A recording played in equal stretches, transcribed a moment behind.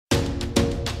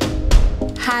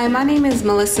Hi, my name is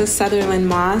Melissa Sutherland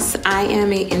Moss. I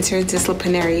am an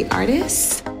interdisciplinary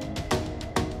artist.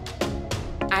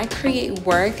 I create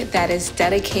work that is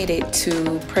dedicated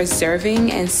to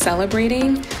preserving and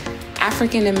celebrating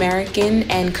African American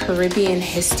and Caribbean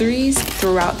histories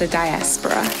throughout the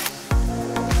diaspora.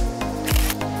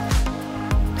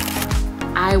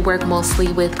 I work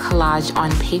mostly with collage on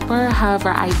paper,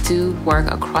 however, I do work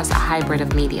across a hybrid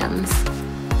of mediums.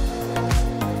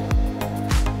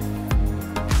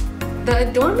 The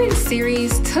Adornment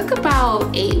series took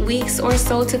about 8 weeks or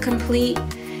so to complete,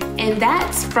 and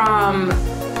that's from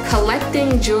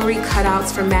collecting jewelry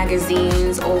cutouts from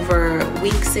magazines over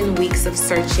weeks and weeks of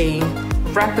searching,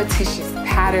 repetitious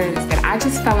patterns that I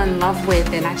just fell in love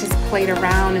with, and I just played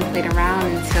around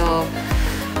until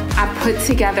I put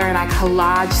together and I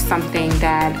collaged something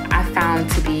that I found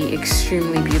to be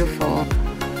extremely beautiful.